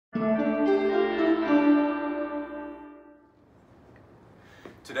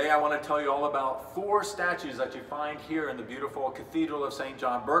Today I want to tell you all about 4 statues that you find here in the beautiful Cathedral of St.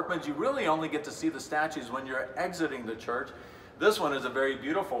 John Berchmans. You really only get to see the statues when you're exiting the church. This one is a very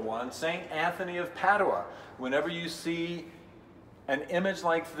beautiful one, St. Anthony of Padua. Whenever you see an image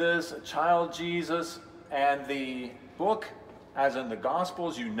like this, a child Jesus, and the book, as in the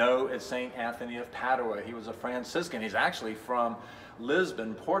Gospels, you know it's St. Anthony of Padua. He was a Franciscan. He's actually from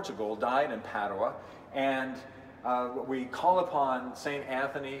Lisbon, Portugal, died in Padua. And we call upon St.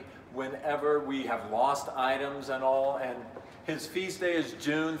 Anthony whenever we have lost items and all, and his feast day is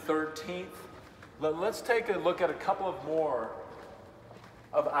June 13th. Let's take a look at a couple of more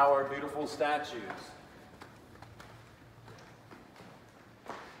of our beautiful statues.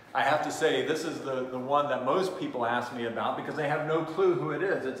 I have to say, this is the one that most people ask me about because they have no clue who it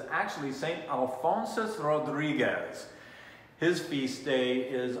is. It's actually St. Alphonsus Rodriguez. His feast day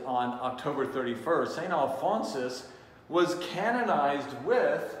is on October 31st. St. Alphonsus was canonized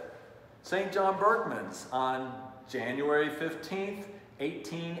with St. John Berchmans on January 15th,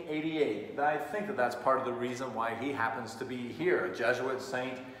 1888. I think that that's part of the reason why he happens to be here, a Jesuit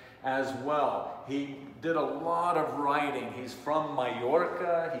saint as well. He did a lot of writing. He's from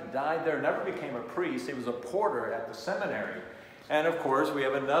Mallorca. He died there, never became a priest. He was a porter at the seminary. And of course, we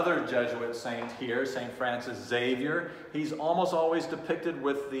have another Jesuit saint here, St. Francis Xavier. He's almost always depicted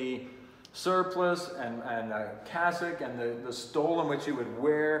with the surplice and cassock and the stole in which you would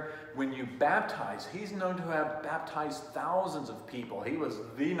wear when you baptize. He's known to have baptized thousands of people. He was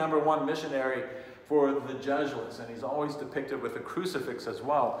the #1 missionary for the Jesuits, and he's always depicted with a crucifix as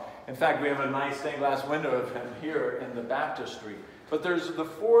well. In fact, we have a nice stained glass window of him here in the baptistry. But there's the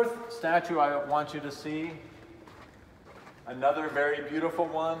 4th statue I want you to see. Another very beautiful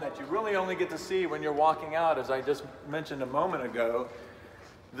one that you really only get to see when you're walking out, as I just mentioned a moment ago.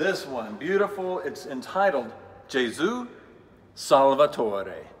 This one, beautiful, it's entitled Gesù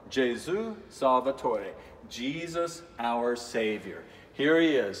Salvatore. Gesù Salvatore, Jesus our Savior. Here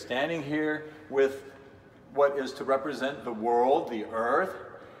he is, standing here with what is to represent the world, the earth,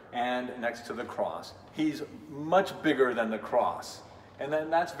 and next to the cross. He's much bigger than the cross, and then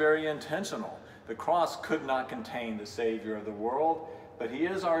that's very intentional. The cross could not contain the Savior of the world, but he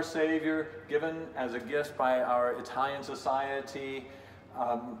is our Savior, given as a gift by our Italian society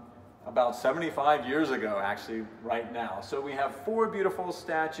about 75 years ago, actually, right now. So we have 4 beautiful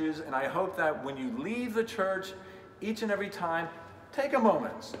statues, and I hope that when you leave the church, each and every time, take a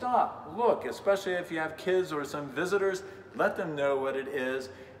moment, stop, look, especially if you have kids or some visitors, let them know what it is,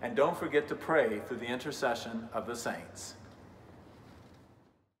 and don't forget to pray through the intercession of the saints.